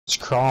It's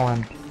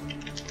crawling.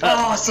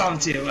 Oh, I saw him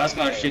too. I was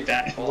gonna shoot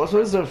that. What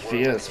was the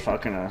Fia's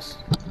fucking us?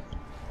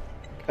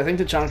 I think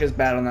the Chanka's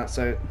bad on that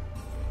site.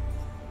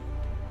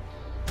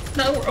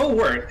 No, it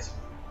worked.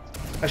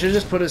 I should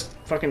just put his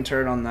fucking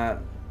turret on that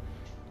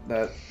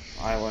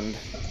island.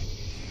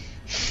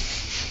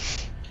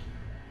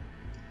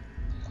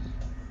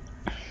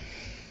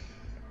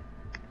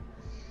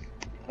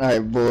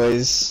 Alright,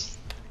 boys.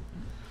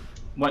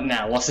 What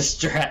now? What's the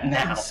strat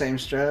now? Same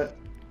strat.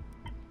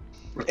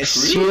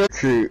 It's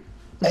recruit.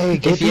 Hey,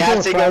 If you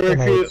have to go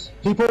recruit.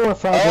 People with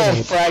frag Oh,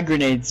 grenades. frag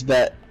grenades,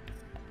 bet.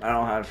 I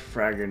don't have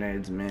frag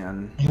grenades,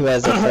 man. Who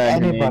has a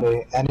frag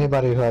grenade?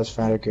 Anybody who has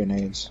frag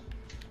grenades.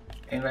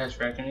 Anybody has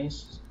frag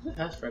grenades? Who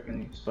has frag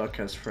grenades? Buck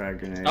has frag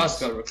grenades. I'll just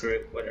go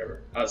recruit,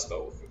 whatever. I'll just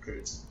go with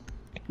recruits.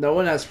 No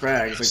one has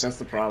frags, like that's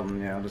the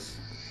problem, yeah,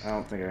 I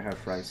don't think I have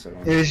frags set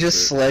on. It was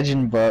just Sledge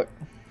and Buck.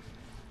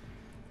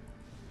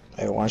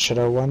 Hey, why should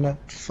I win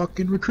that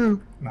fucking recruit?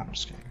 No, I'm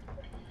just kidding.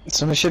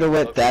 Someone should have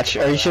went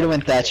Thatcher, or you should have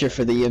went Thatcher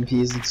for the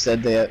EMPs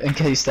instead, in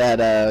case that,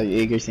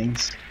 Jaeger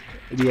things.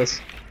 Ideas.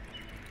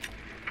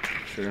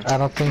 Sure. I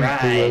don't think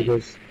the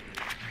Jaegers...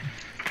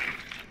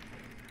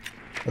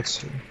 Let's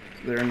see.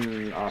 They're in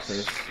the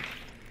office.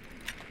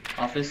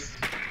 Office?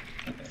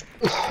 Okay.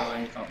 Oh, I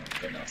ain't calling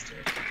it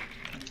downstairs.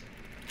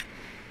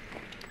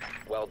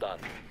 Well done.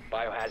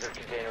 Biohazard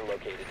container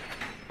located.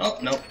 Oh,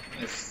 no.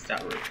 It's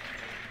that route.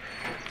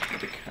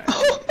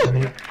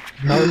 Okay.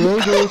 No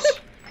Jaegers!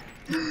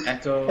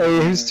 Echo.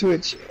 Oh, who's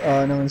Twitch?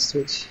 Oh, no one's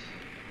Twitch.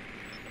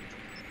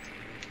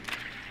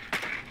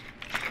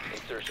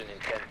 Insertion in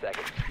 10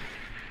 seconds.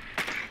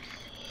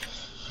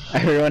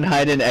 Everyone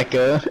hide in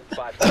Echo.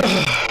 5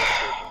 seconds.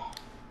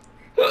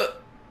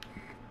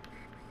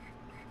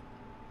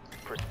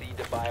 Proceed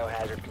to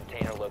biohazard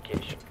container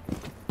location.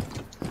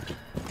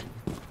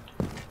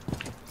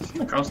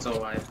 The girl's still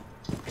alive.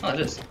 Oh, it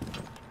is.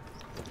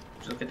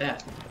 Just look at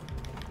that.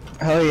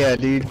 Hell yeah,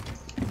 dude.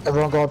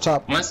 Everyone go up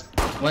top. Once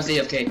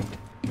AFK.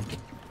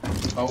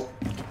 Oh.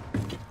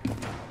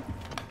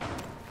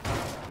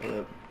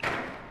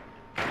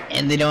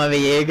 And they don't have a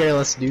Jaeger,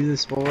 let's do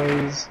this,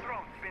 boys.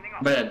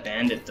 But a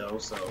bandit though,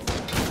 so.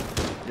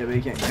 Yeah, but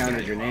you can't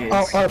counter grenades.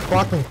 Oh, alright,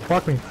 block me,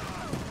 block me.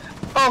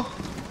 Oh!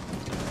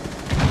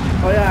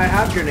 Oh yeah, I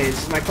have grenades.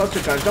 It's my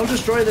cluster charge. Don't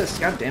destroy this.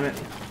 God damn it.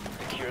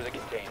 Secure the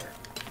container.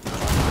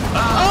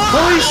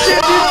 Holy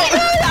shit,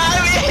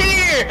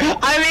 dude!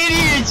 I'm in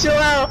here! Chill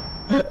out!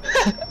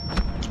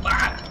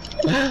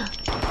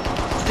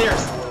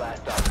 Stairs. Four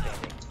last stop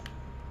standing.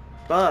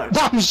 Fuck.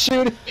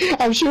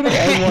 I'm shooting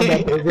anyone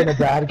that isn't a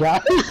bad guy.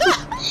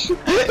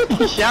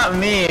 He shot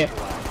me!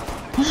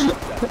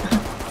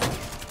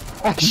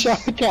 I shot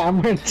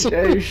Cameron too.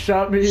 Yeah, you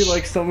shot me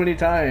like so many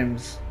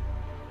times.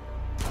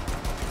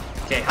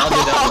 Okay, how did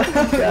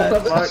that?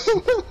 What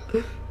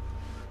the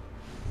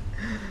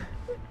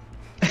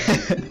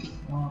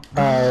fuck?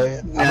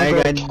 Alright, Now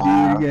I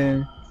got new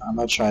game. I'm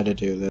gonna try to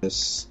do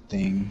this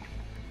thing.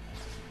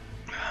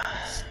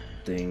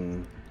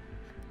 Ding.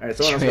 Alright,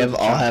 someone else We have goes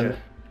all to have. Chanka.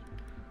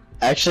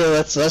 Actually,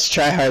 let's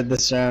try hard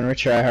this round. We're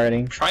try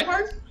harding. Try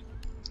hard?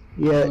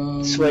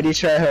 Yeah, sweaty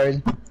try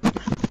hard.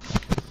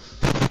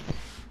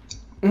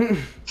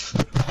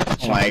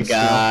 Oh my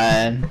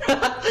god.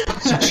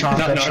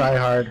 Chanka, try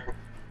hard.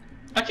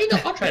 Actually, no,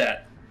 I'll try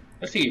that.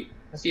 Let's see.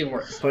 Let's see if it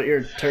works. Put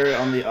your turret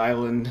on the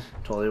island.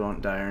 Totally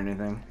won't die or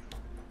anything.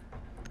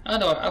 Oh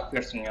no, I'll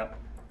clear something up.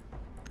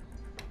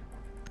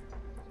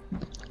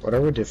 What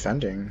are we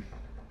defending?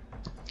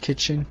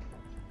 Kitchen.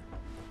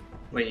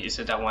 Wait, you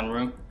said that one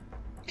room?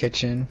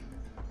 Kitchen.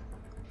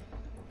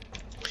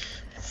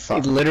 He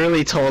Fuck.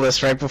 literally told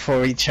us right before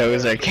we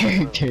chose our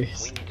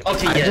characters. We need to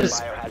Okay, protect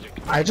yes.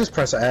 biohazard I just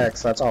press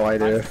X, that's all I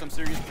do. Some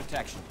serious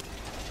protection.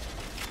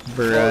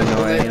 Bruh,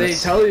 no They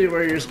tell you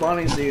where you're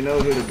spawning so you know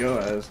who to go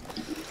as.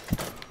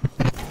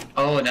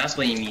 Oh, that's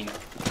what you mean.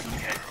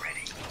 Yeah.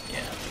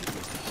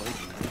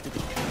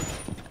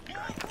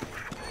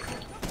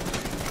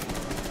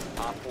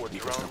 Op 4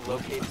 drone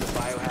locates the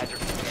biohazard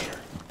container.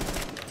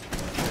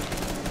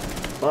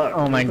 Fuck.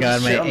 Oh my Put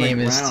god, my shit on the aim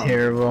is ground.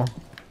 terrible.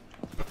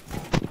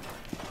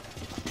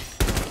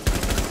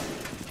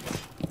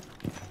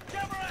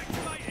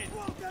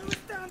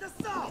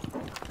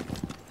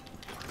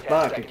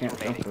 Fuck, I can't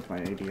jump with my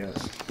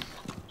ADS.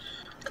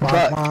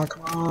 Come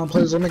on,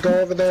 please let me go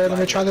over there, let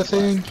me try the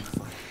thing.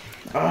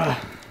 Ah.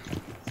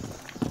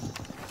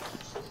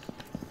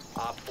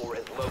 Op 4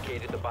 has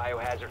located the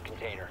biohazard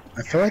container.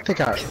 I feel like they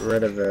got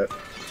rid of it.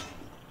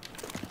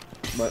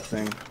 What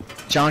thing?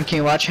 John, can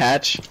you watch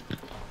Hatch?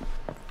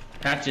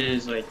 Patch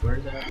is like,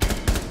 where's that?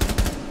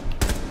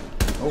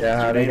 Oh,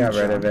 Yeah, they got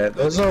rid of it.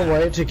 There's a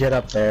way to get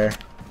up there.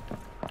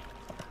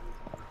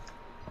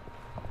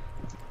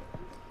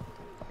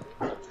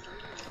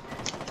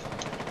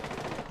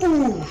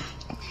 Ooh.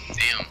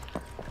 Damn.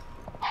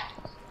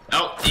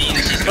 Oh,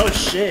 she's Oh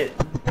shit.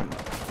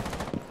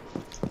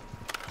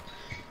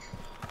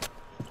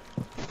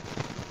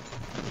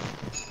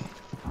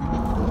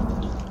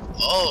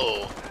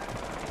 Oh.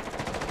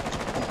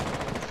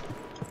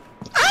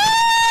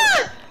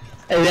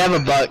 Hey, they have a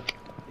buck.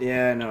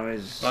 Yeah, no,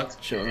 he's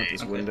Fucked? chilling at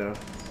this Okay. window.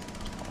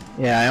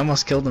 Yeah, I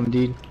almost killed him,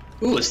 dude.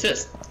 Ooh,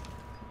 assist.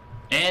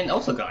 And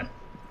also gone.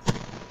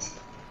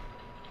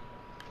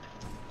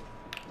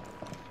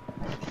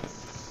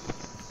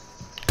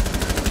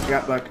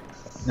 Got Buck.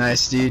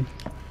 Nice, dude.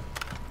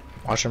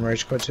 Watch him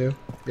rage quit too.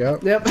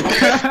 Yep. Yep.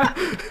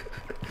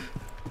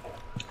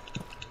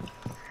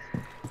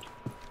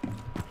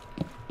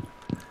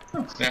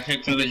 That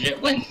hit to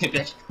legit win.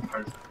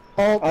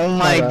 Oh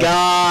my bad.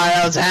 god,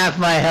 that was half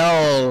my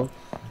health.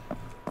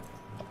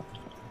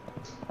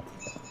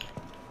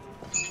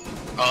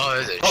 Oh,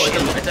 is it? Oh,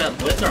 it's a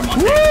blitz or a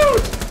monster? Woo!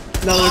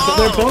 No,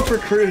 they're both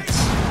recruits.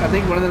 I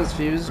think one of them is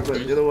fused,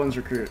 but the other one's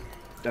recruit.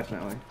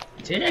 Definitely.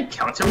 Did it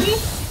counter me?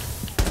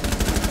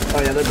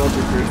 Oh yeah, they're both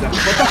recruits. What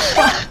the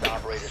fuck?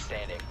 Operator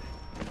standing.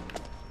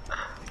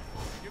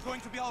 You're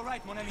going to be all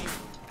right, mon ami.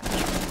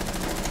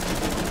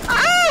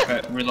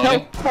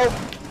 Reloading.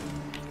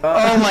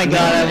 Oh my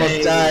god, I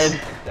almost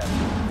died.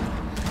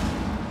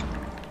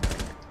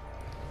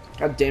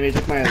 God damn it,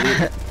 took my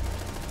elite.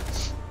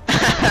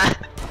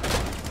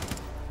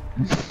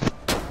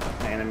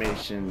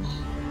 Animation.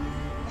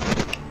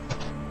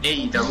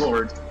 Hey, the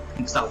Lord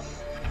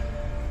himself.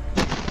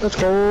 Let's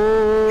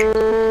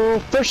go.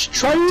 First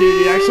try.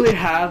 Dude, you actually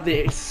have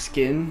the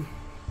skin?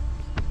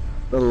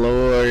 The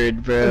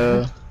Lord,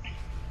 bro.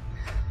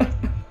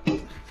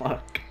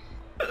 Fuck.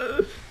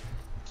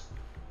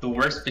 The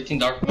worst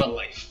 $15 of my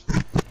life.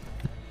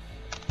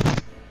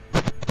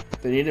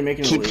 They need to make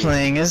an Keep elite.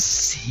 playing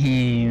as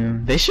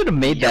team. They should have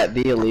made that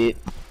the elite.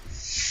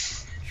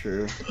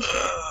 True.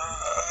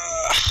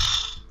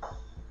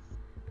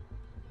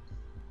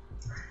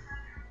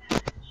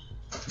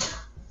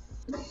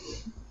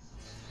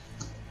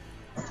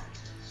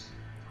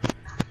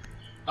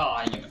 Oh,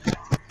 I knew it.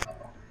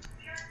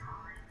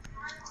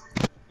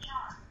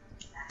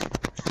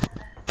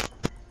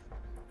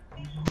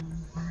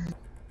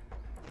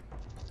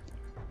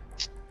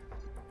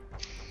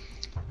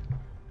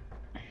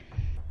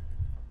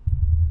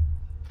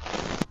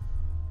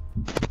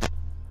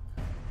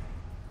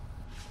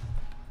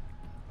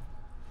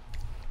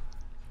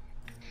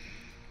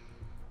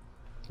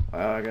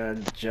 Wow, I got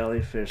a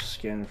jellyfish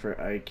skin for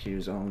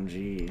IQ's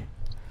OMG.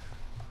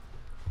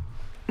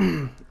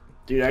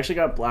 Dude, I actually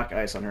got black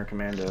ice on her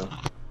commando,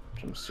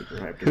 which I'm super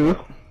hyped Who?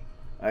 about.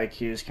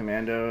 IQ's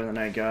commando, and then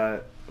I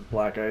got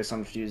black ice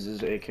on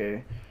Fuse's AK.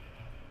 And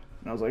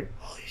I was like,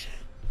 holy shit.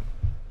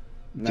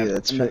 And Dude, then-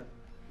 that's and right. then,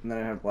 and then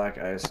I have black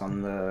ice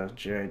on the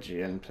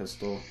GIGN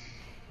pistol.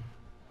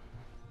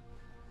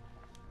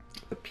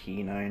 The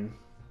P9.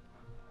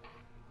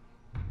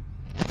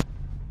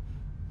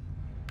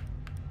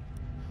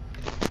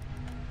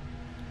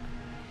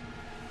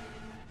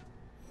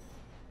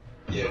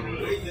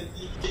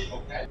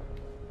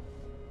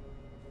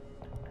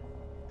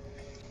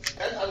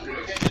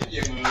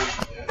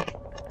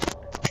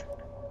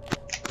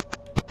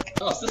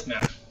 Oh, it's this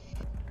map.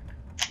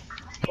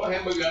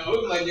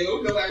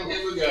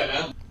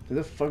 Who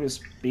the fuck is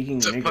speaking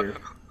nigger?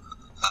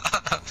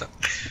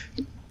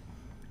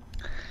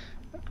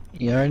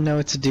 You already know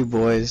what to do,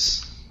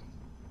 boys.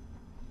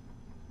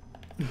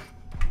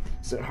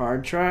 Is it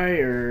hard try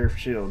or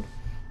shield?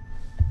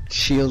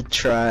 Shield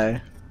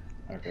try.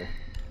 Okay.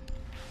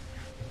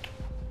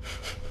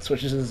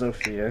 Switches to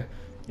Zofia.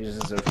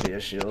 Uses Zofia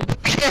shield.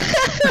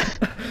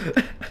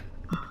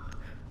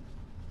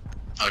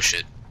 Oh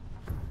shit.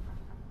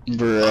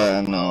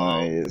 Bruh,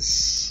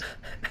 nice.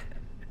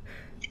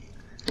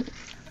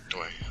 Don't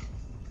worry.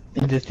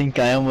 And to think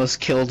I almost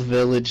killed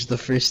Village the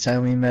first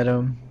time we met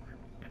him.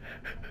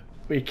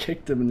 We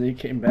kicked him and then he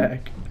came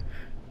back.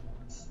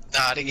 No,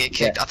 I didn't get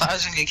kicked. I thought I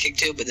was gonna get kicked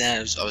too, but then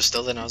I was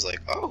still there and I was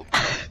like, oh.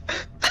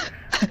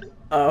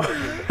 Oh,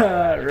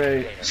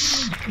 right.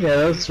 Yeah,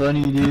 that was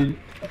funny, dude.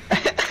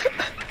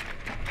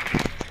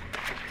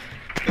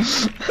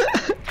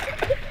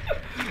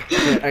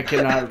 I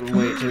cannot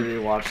wait to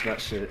rewatch that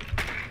shit.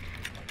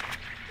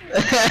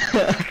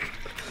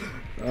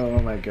 Oh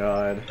my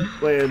god.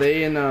 Wait, are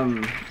they in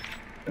the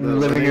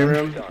living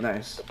room?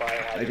 Nice.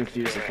 I can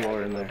fuse the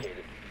floor in there.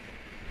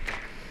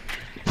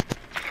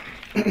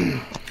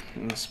 I'm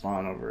gonna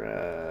spawn over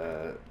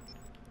at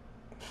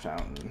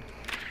Fountain.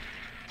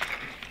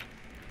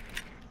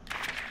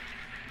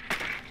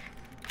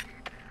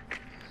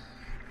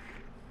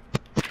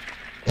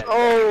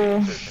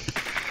 Oh.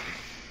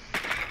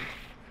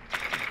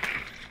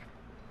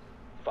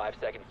 5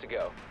 seconds to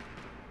go.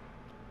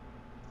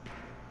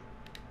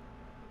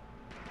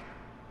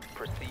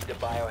 Proceed to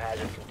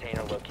biohazard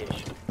container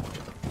location.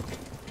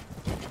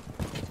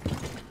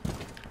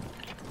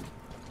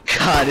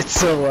 God, it's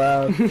so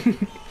loud.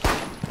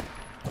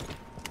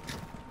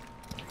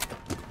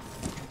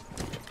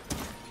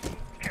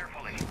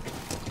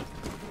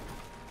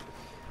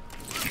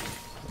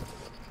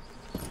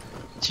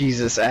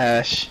 Jesus,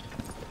 Ash.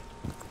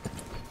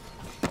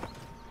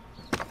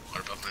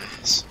 What about my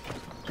ass?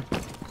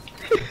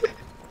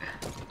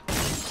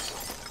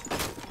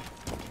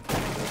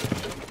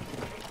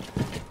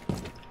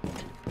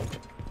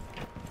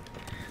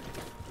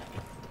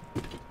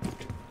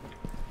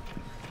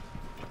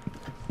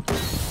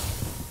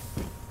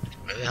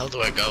 the hell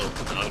do I go?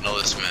 I don't know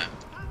this map.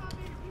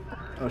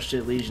 Oh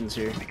shit, Legion's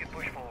here.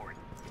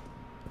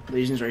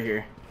 Legion's right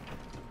here.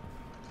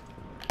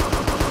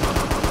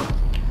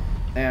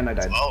 And I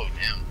died. Oh,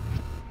 damn.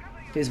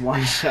 He's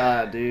one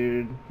shot,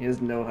 dude. He has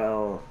no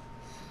health.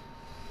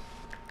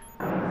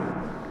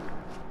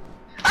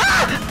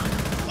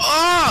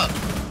 Oh!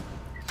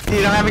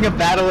 Dude, I'm having a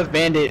battle with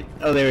Bandit.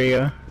 Oh, there we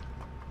go.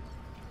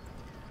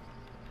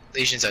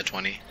 Legion's at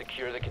 20.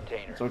 Secure the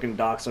container. Fucking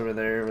docks over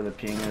there where the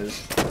ping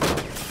is.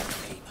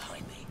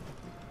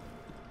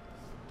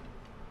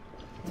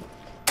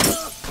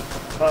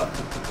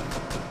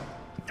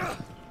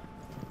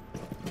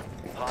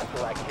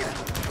 Hostile activity.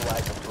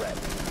 Neutralize the threat.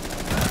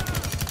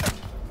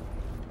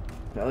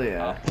 Hell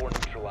yeah. Op 4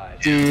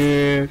 neutralized.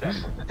 Dude.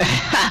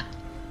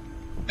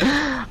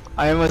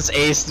 I almost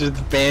aced with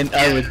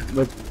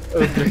with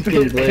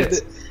freaking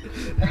Blitz.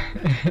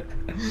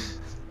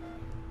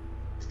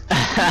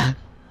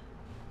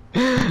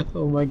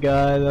 Oh my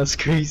god, that's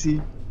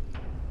crazy.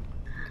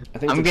 I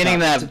think I'm getting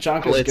that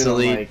Chanka's Blitz good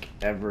on, elite. like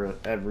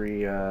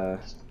every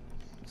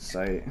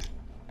site.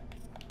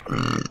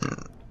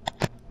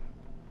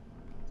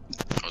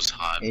 That was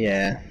hot.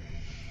 Yeah.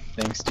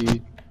 Thanks,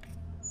 dude.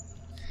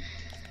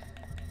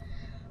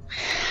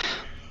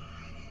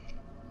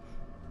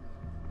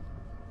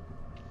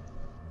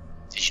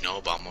 Did you know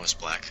Obama was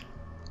black?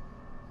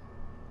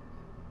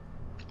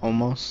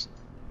 Almost.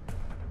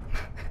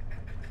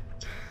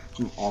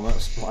 I'm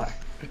almost black,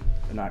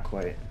 but not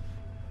quite.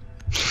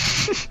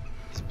 He's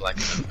black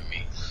enough for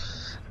me.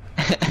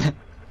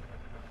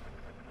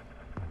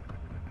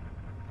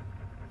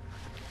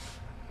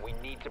 We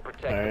need to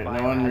protect Alright, the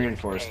no one biohazard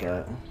reinforced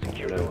container. that.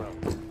 Secure the room.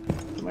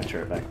 Put my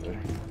turret back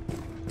there.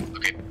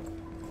 Okay.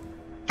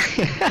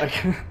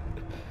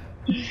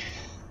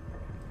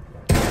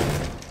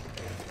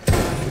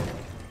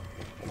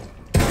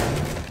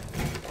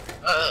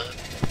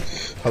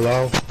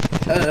 Hello?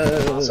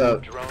 What's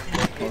up? Drone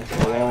located the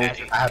Hello?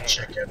 biohazard I have container.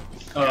 chicken.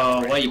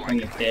 Oh, why are you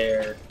putting it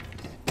there?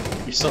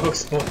 You're so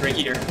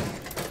explorator.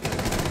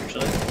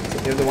 Actually.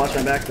 You have to watch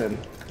my back then.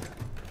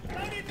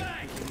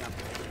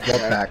 What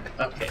back?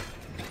 Okay.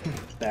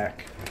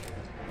 Back.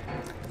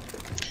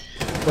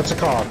 What's it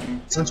called?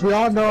 Since we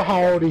all know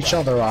how old each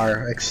other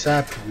are,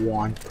 except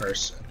one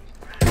person.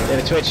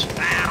 Yeah, Twitch.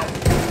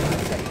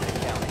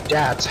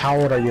 Dads, how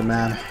old are you,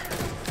 man?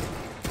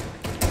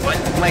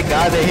 Oh my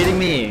god, they're hitting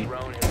me.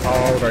 Drone has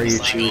How old are you,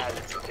 Chief?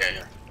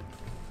 Okay.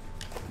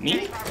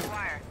 Me?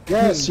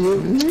 Yes, you.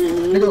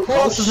 Nigga, who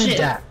else is named shit.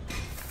 Dad?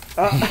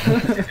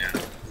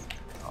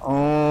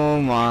 Oh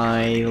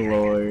my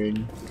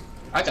lord.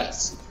 I got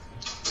it.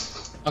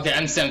 Okay,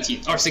 I'm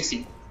 17 or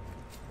 16.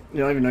 You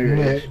don't even know your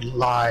age.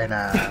 Lying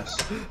ass.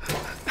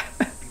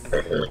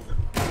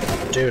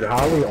 Dude,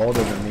 how are we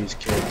older than these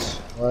kids?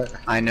 What?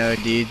 I know,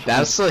 dude.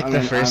 That's like I'm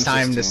the in- first I'm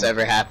time this 16.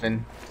 ever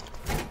happened.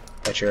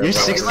 But You're We're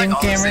 16, like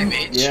all the same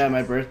Cameron? age. Yeah,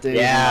 my birthday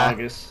Yeah. is in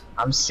August.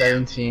 I'm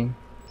 17.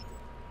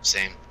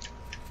 Same.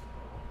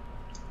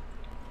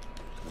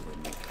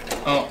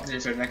 Oh,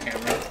 there's that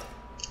camera.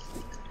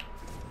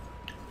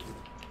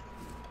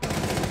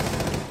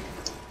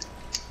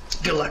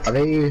 Good luck. Are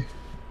they?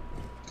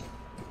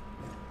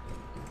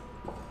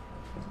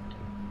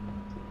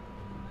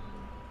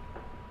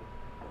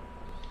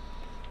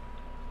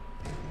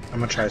 I'm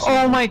gonna try something.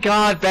 Oh my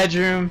god,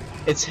 bedroom.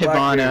 It's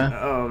Hibana.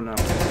 Blackbeard. Oh no.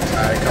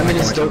 Alright, I'm in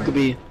his coming.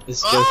 Dokkaebi.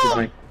 It's Oh!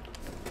 Dokkaebi.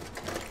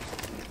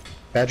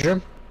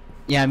 Bedroom?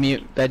 Yeah,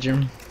 mute.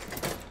 Bedroom.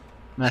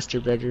 Master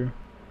bedroom.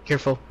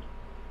 Careful.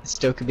 It's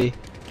Dokkaebi.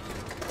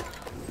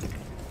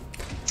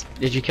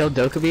 Did you kill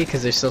Dokkaebi?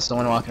 Because there's still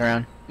someone walking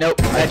around. Nope.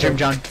 Bedroom,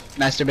 John.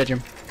 Master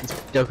bedroom. It's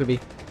Dokkaebi.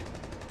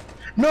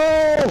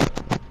 No!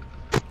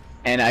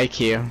 And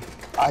IQ.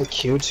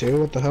 IQ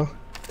too? What the hell?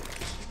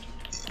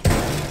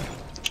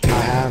 My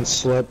hand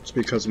slipped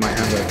because my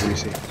hands are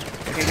greasy.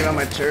 I can't get on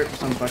my turret for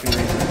some fucking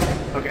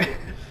reason. Okay.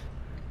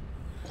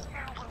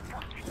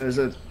 There's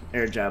a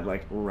air jab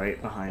like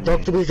right behind me.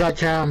 Dr. B got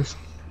cams.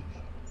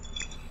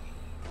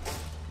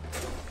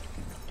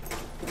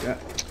 Yeah.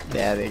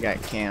 Yeah, they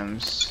got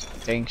cams.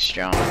 Thanks,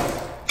 John.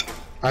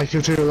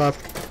 IQ to your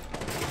left.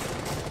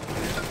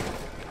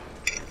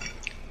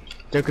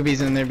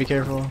 Dokkaebi's in there, be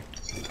careful.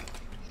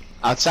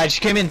 Outside, she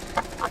came in!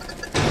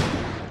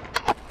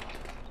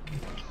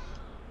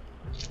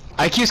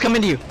 IQ's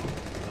coming to you!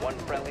 one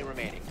friendly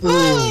remaining.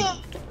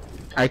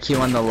 IQ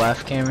on the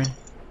left, Cameron,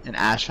 and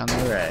Ash on the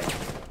right.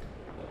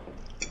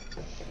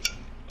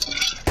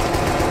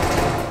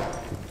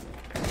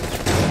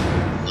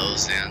 Low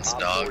sands,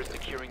 Op 4 dog. is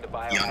securing the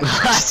Young.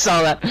 biohazard. I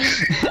saw that.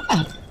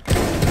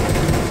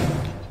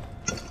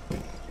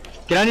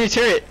 Get on your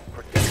turret.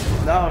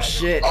 No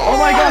shit. Oh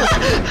my god!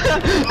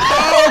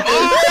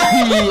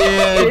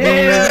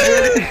 Yeah,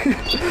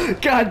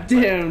 dude. God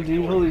damn,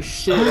 dude. Holy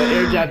shit. That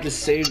air jab just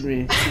saved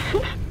me.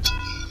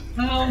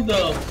 How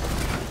the?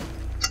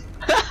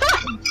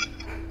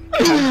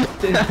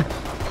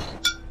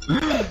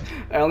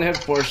 I only have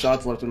 4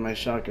 shots left in my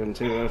shotgun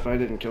too. If I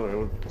didn't kill her, I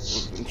would have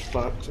been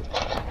fucked.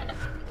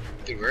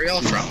 Dude, where are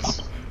y'all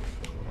from?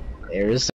 There's